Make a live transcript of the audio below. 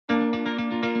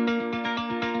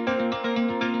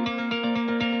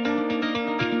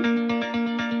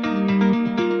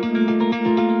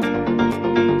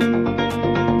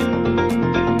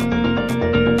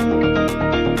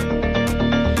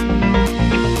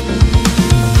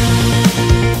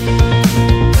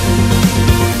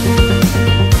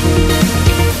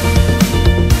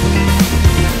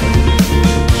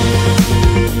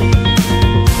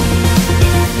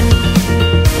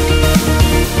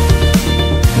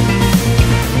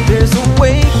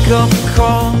wake-up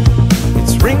call,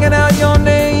 it's ringing out your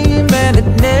name and it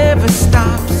never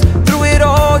stops. Through it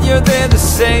all you're there the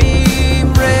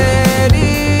same.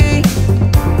 Ready?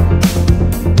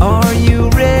 Are you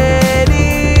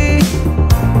ready?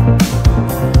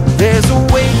 There's a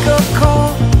wake-up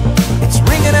call, it's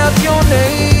ringing out your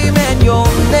name and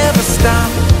you'll never stop.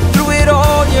 Through it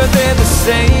all you're there the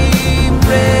same.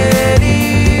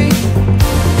 Ready?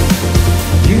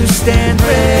 You stand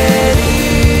ready.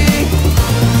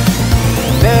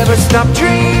 Never stop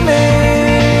dreaming.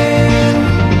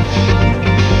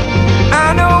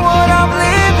 I know what I'm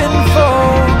living for.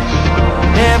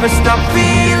 Never stop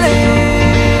feeling.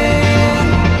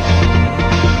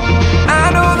 I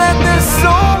know that there's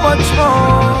so much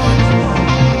more.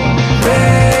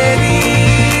 Ready,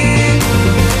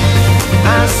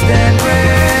 I stand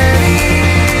ready.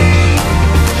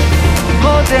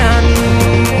 More down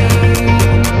here.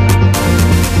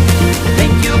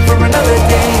 Thank you for another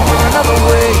day, for another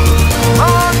way.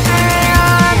 All day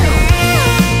I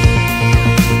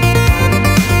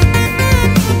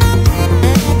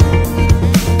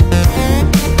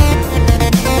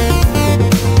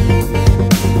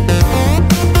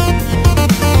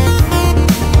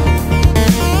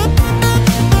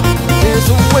There's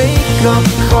a wake-up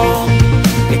call,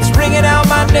 it's ringing out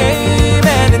my name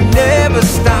and it never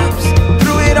stops.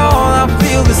 Through it all I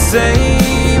feel the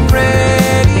same.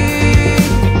 Ready,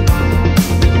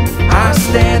 I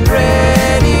stand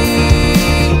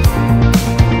ready.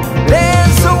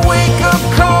 There's a wake-up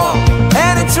call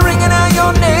and it's ringing out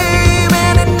your name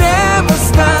and it never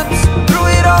stops. Through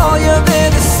it all you're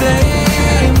there the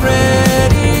same.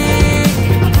 Ready,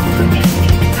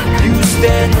 you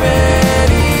stand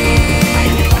ready.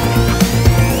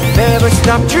 Never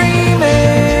stop dreaming.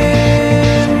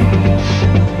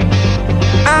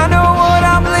 I know what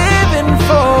I'm living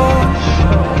for.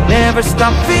 Never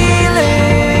stop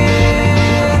feeling.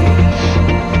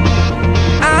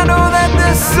 I know that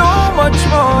there's so much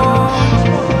more.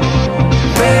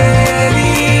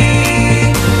 Ready,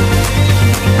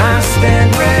 I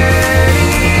stand ready.